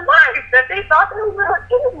in real life that they thought they were real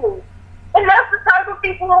enemies. And that's the type of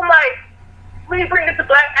people who like, when you bring it to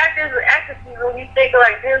black actors and actresses, when you think of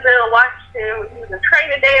like Denzel Washington, when he was in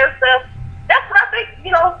Training Day and stuff, that's what I think,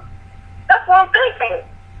 you know, that's what I'm thinking.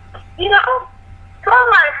 You know? So I'm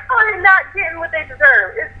like, how are they not getting what they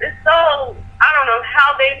deserve? It's so, I don't know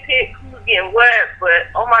how they pick who's getting what, but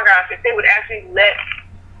oh my gosh, if they would actually let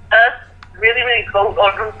us really, really vote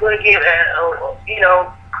on who's going to get, you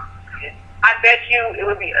know, I bet you it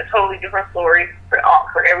would be a totally different story for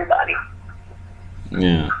everybody.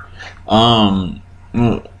 Yeah.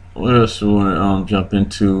 What else do we want to jump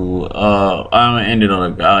into? I'll end it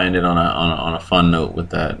on a fun note with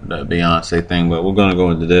that Beyonce thing, but we're gonna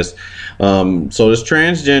go into this. So this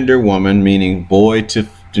transgender woman, meaning boy to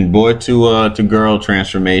girl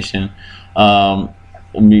transformation,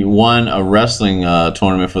 won a wrestling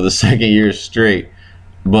tournament for the second year straight,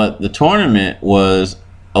 but the tournament was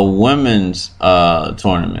a women's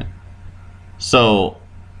tournament. So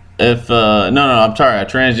if I'm sorry, a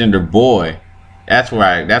transgender boy. That's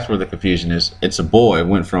where the confusion is. It's a boy. It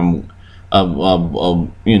went from a boy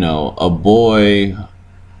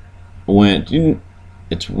went. A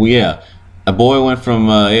boy went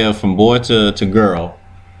from boy to girl,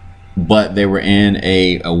 but they were in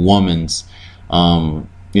a woman's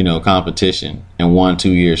competition and won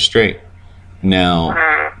 2 years straight. Now,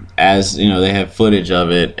 as you know, they have footage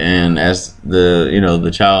of it, and as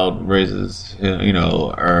the child raises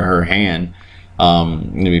her hand. To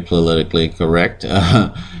be politically correct,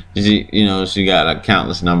 she got a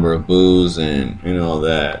countless number of boos and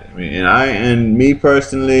that. I mean, and me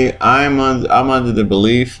personally, I'm under the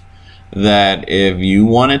belief that if you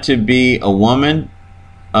wanted to be a woman,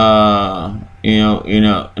 if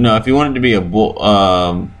you wanted to be a boy,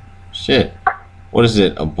 what is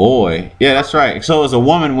it? A boy? Yeah, that's right. So as a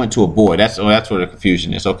woman went to a boy. That's where the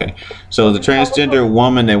confusion is. Okay, so the transgender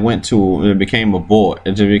woman that became a boy,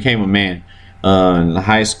 it became a man. In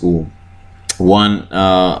high school, won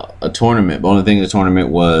a tournament. The only thing in the tournament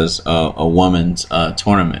was a woman's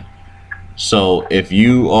tournament. So if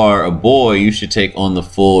you are a boy, you should take on the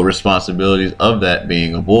full responsibilities of that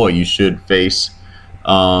being a boy. You should face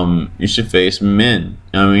men.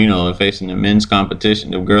 I mean, facing the men's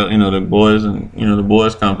competition, the boys and the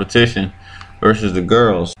boys' competition versus the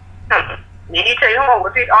girls. Did he take home?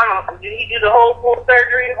 Did he do the whole full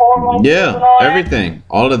surgery, hormones? Yeah, and all that? everything,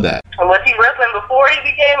 all of that. And was he wrestling before he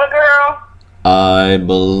became a girl? I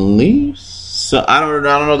believe so. I don't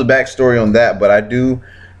know the backstory on that, but I do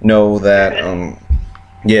know that.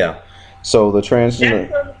 So the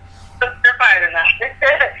transgender. Fighter now.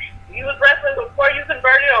 You was wrestling before you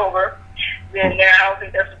converted over. Then now I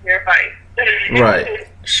think that's a fair fight. Right.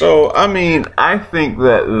 So I mean, I think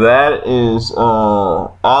that is. I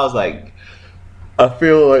was like. I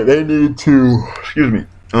feel like they need to. Excuse me.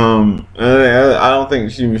 I don't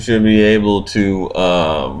think she should be able to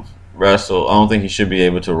wrestle. I don't think he should be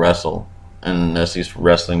able to wrestle unless he's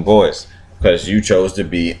wrestling boys, because you chose to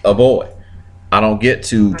be a boy. I don't get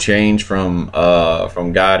to change from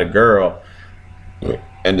guy to girl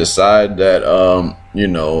and decide that I'm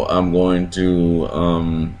going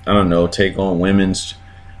to take on women's.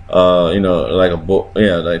 Like a boy,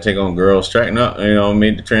 like take on girls track. No,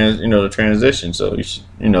 made the transition. So you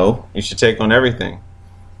should take on everything.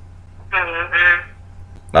 Mm-hmm.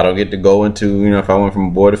 I don't get to go into, if I went from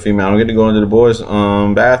a boy to female, I don't get to go into the boys'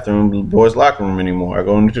 bathroom, the boys' locker room anymore. I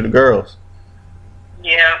go into the girls.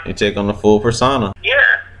 Yeah. You take on the full persona. Yeah.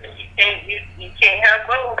 You can't have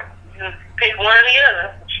both. You pick one or the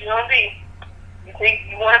other. What you gonna be? You think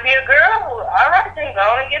you want to be a girl? Well, all right, then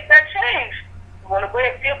go and get that changed. Want to be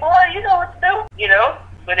a boy, you know what to do,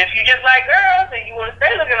 But if you just like girls and you want to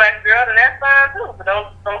stay looking like a girl, then that's fine too. But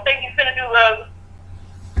don't think you're gonna do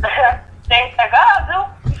things like guys do.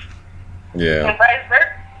 Yeah. And vice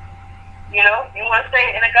versa. You want to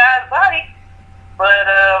stay in a guy's body, but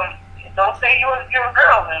don't say you're a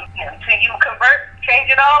girl. And until you convert,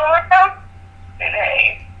 change it all around, then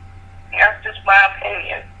hey, that's just my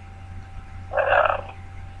opinion. But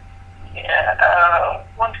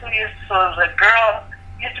 1-2 years, so it was a girl,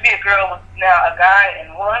 used to be a girl, now a guy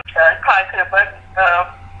and one. Probably could have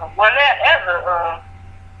won that as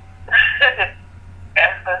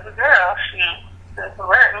That's a girl. She's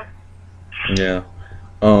converting. Yeah.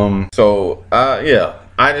 So yeah,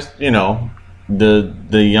 I just the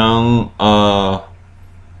young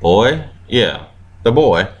boy, yeah, the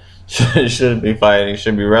boy should be fighting,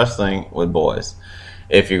 should be wrestling with boys.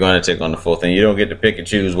 If you're going to take on the full thing, you don't get to pick and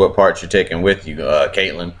choose what parts you're taking with you,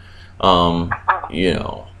 Caitlin. I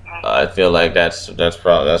feel like that's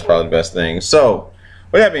probably the best thing. So,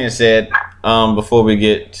 with that being said, before we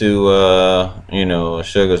get to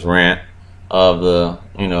Sugar's rant of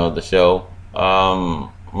the show,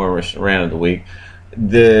 rant of the week,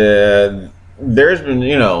 there's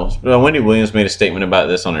been Wendy Williams made a statement about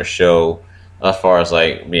this on her show as far as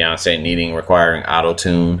like Beyonce requiring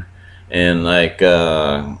auto-tune. And like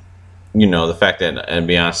the fact that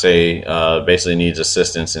Beyonce basically needs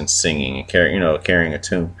assistance in singing and carrying a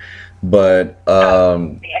tune, but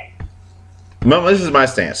this is my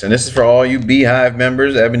stance, and this is for all you Beehive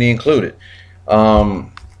members, Ebony included. I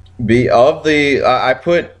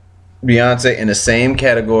put Beyonce in the same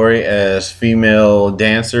category as female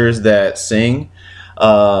dancers that sing.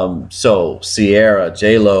 So Ciara,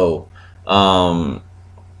 J-Lo.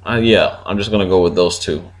 I'm just gonna go with those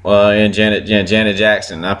two. And Janet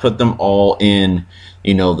Jackson. I put them all in,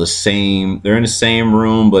 the same. They're in the same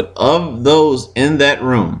room, but of those in that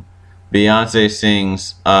room, Beyonce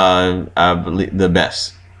sings, I believe, the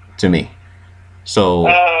best to me. So,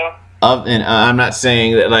 and I'm not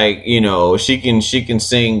saying that she can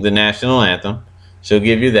sing the national anthem. She'll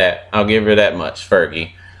give you that. I'll give her that much,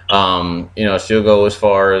 Fergie. She'll go as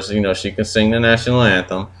far as she can sing the national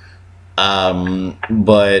anthem.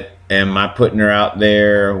 But am I putting her out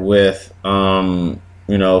there with,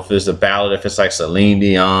 if it's a ballad, if it's like Celine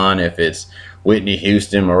Dion, if it's Whitney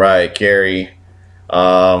Houston, Mariah Carey,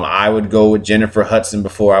 I would go with Jennifer Hudson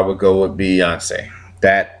before I would go with Beyonce.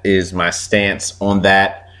 That is my stance on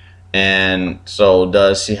that. And so,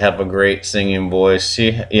 does she have a great singing voice?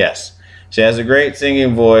 Yes, she has a great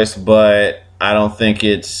singing voice, but I don't think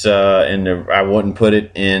it's I wouldn't put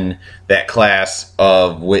it in that class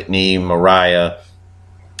of Whitney, Mariah,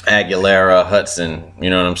 Aguilera, Hudson. You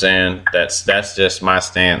know what I'm saying? That's just my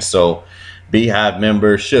stance. So, Beehive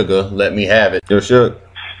member Sugar, let me have it. Yo, Sugar.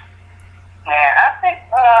 Yeah, I think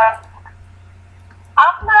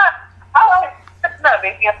I'm not a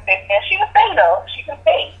big Beyonce fan. She can sing though. She can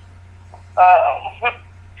sing.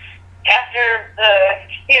 After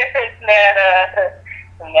hearing that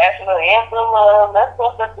the national anthem, let's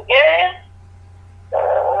go again.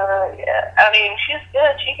 Yeah, I mean, she's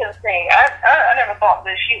good. She can sing. I never thought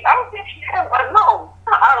that I don't think she has. No,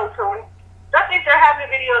 not auto-tune. I think they're having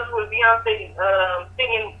videos with Beyonce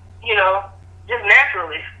singing, just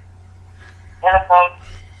naturally. And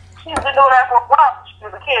she's been doing that for a while since she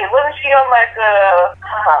was a kid. Wasn't she on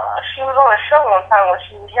she was on a show one time when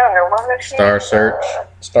she was younger, wasn't she? Star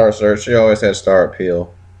Search. She always had star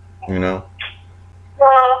appeal, Well,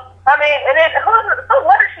 I mean, and then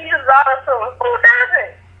what if she uses auto-tune? Who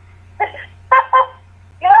doesn't?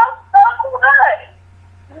 So who does?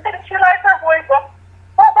 She likes her voice, but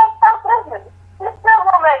that's her business. She's still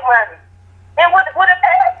gonna make money. And what it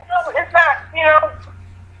has to do, it's not, you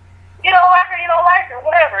don't like her,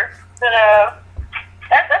 whatever. But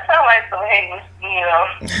that sounds like some haters,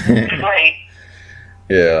 great.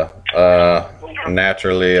 Yeah.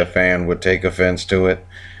 Naturally, a fan would take offense to it.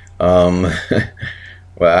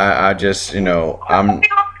 But I just, I'm. I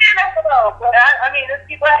mean, there's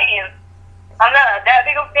people hating. I'm not that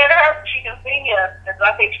big of a fan of her. She can sing, yes. Do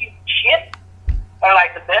I think she's shit or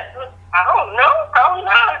like the best? I don't know. Probably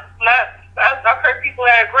not. I've heard people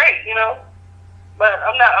that are great, but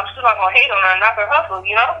I'm still not gonna hate on her and knock her hustle,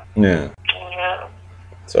 Yeah. Yeah.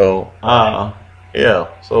 So,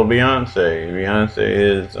 So Beyonce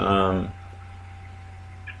is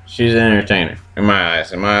she's an entertainer in my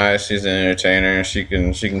eyes. In my eyes, she's an entertainer. She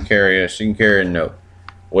can carry a note.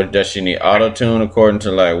 What does she need? Auto-tune according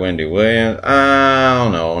to like Wendy Williams? I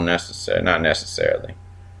don't know. Not necessarily.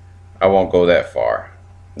 I won't go that far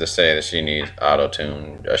to say that she needs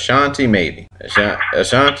auto-tune. Ashanti maybe.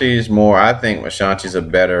 Ashanti's more. I think Ashanti's a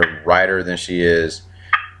better writer than she is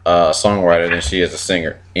a songwriter than she is a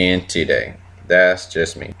singer in today. That's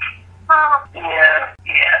just me. Yeah.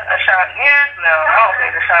 Ashanti. Yeah, no, I don't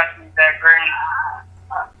think Ashanti's that great.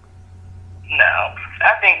 No,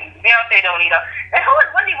 I think Beyonce don't need her. And who is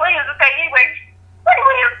Wendy Williams to say anyway? Wendy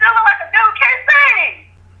Williams still look like a dude can't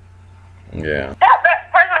sing. Yeah.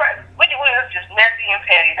 That person, Wendy Williams is just messy and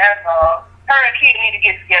petty. That's all. Her and Keith need to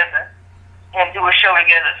get together and do a show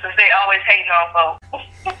together since they always hating on folks.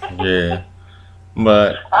 Yeah.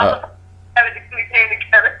 But having to came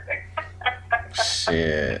together.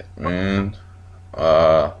 shit, man.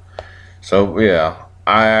 So yeah,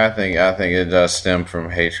 I think it does stem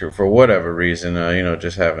from hatred for whatever reason.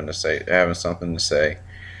 Just having something to say.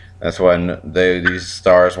 That's why these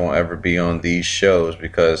stars won't ever be on these shows,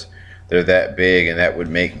 because they're that big, and that would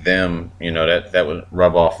make them, that would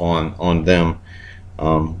rub off on them.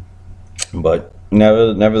 But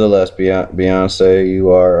nevertheless, Beyonce,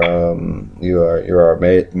 you're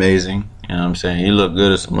amazing. You know what I'm saying? You look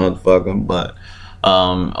good as a motherfucker, but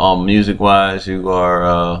music wise, you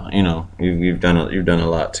are you've done a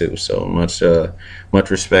lot too. So much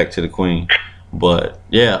respect to the queen. But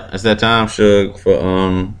yeah, it's that time, Suge, for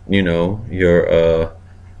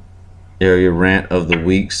your rant of the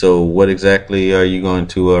week. So what exactly are you going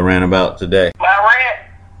to rant about today? My rant,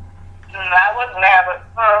 I wasn't having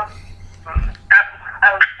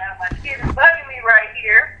I was having my kids bugging me right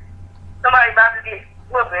here. Somebody about to get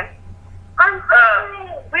whooping.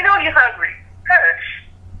 We know you're hungry. Hush.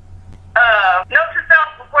 Note to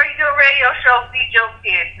self, before you do a radio show, feed your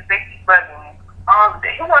kids, because they keep bugging me all the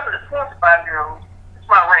day. Who wants to sponsor 5-year-olds? It's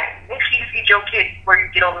my rant. Make sure you feed your kids before you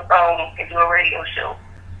get on the phone and do a radio show.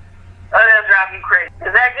 That'll drive you crazy.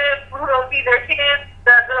 Is that good? Who don't feed their kids?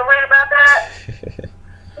 That's a rant about that?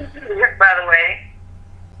 By the way.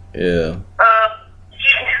 Yeah.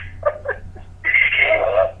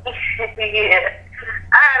 Yeah.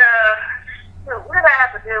 I had what did I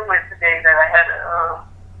have to deal with today that I had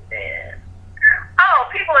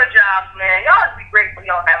people in jobs, man. Y'all just be grateful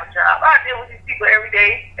y'all have a job. I deal with these people every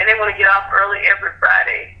day, and they want to get off early every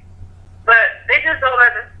Friday. But they just don't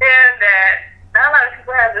understand that not a lot of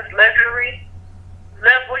people have this luxury.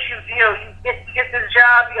 Which you get this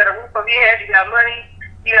job, you got a roof over your head, you got money,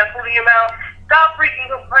 you got food in your mouth. Stop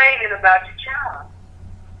freaking complaining about your job.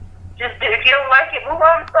 Just if you don't like it, move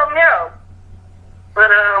on to something else.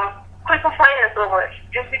 But quit complaining so much.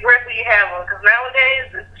 Just be grateful you have one, because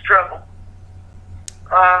nowadays it's a struggle.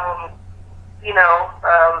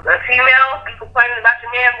 The females be complaining about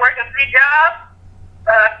your man working 3 jobs.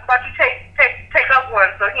 About you take up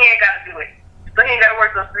one, so he ain't got to do it. So he ain't got to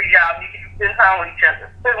work those 3 jobs. You can spend time with each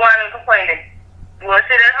other. Quit whining and complaining. You want to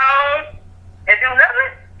sit at home and do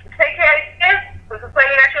nothing? Take care of your kids? Quit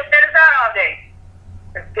complaining that your bed is out all day.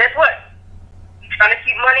 Because guess what? You trying to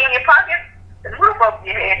keep money in your pocket? There's a roof over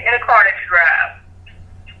your head in a car that you drive.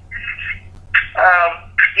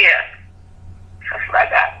 Yeah. That's what I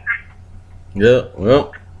got. Yeah,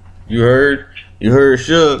 well, you heard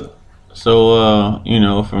Suge. So,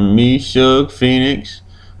 from me, Suge, Phoenix,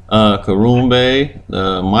 Karumbe,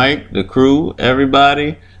 Mike, the crew,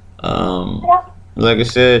 everybody. Like I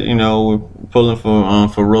said, we're pulling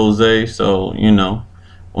for Rose. So,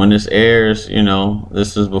 when this airs,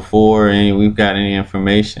 this is before we've got any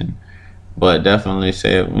information. But definitely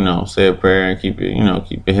say a prayer and keep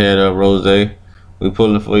your head up, Rose. We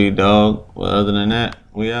pulling for you, dog. Well, other than that,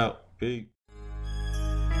 we out. Peace.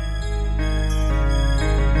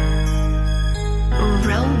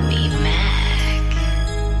 Roll me, Mac.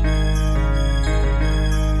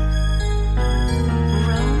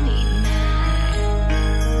 Roll me, Mac.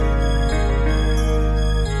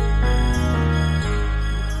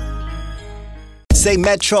 Say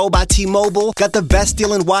Metro by T-Mobile got the best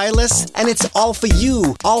deal in wireless, and it's all for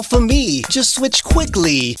you, all for me. Just switch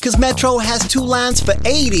quickly, cause Metro has 2 lines for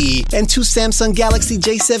 $80 and 2 Samsung Galaxy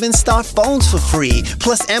J7 Star phones for free,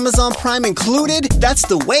 plus Amazon Prime included. That's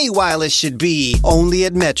the way wireless should be, only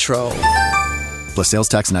at Metro. Plus sales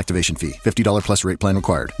tax and activation fee. $50 plus rate plan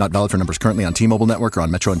required. Not valid for numbers currently on T-Mobile network or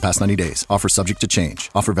on Metro in past 90 days. Offer subject to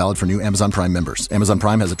change. Offer valid for new Amazon Prime members. Amazon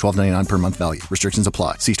Prime has a $12.99 per month value. Restrictions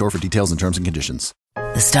apply. See store for details and terms and conditions.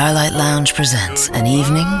 The Starlight Lounge presents An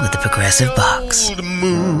Evening with the Progressive Box. Old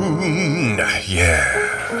moon,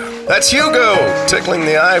 yeah. That's Hugo, tickling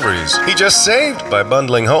the ivories. He just saved by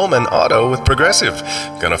bundling home and auto with Progressive.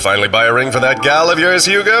 Gonna finally buy a ring for that gal of yours,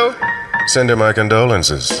 Hugo? Send her my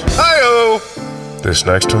condolences. Hi-oh! This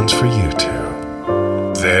next one's for you two.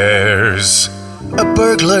 There's a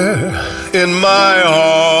burglar in my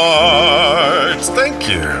heart. Thank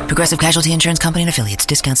you. Progressive Casualty Insurance Company and affiliates.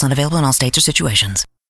 Discounts not available in all states or situations.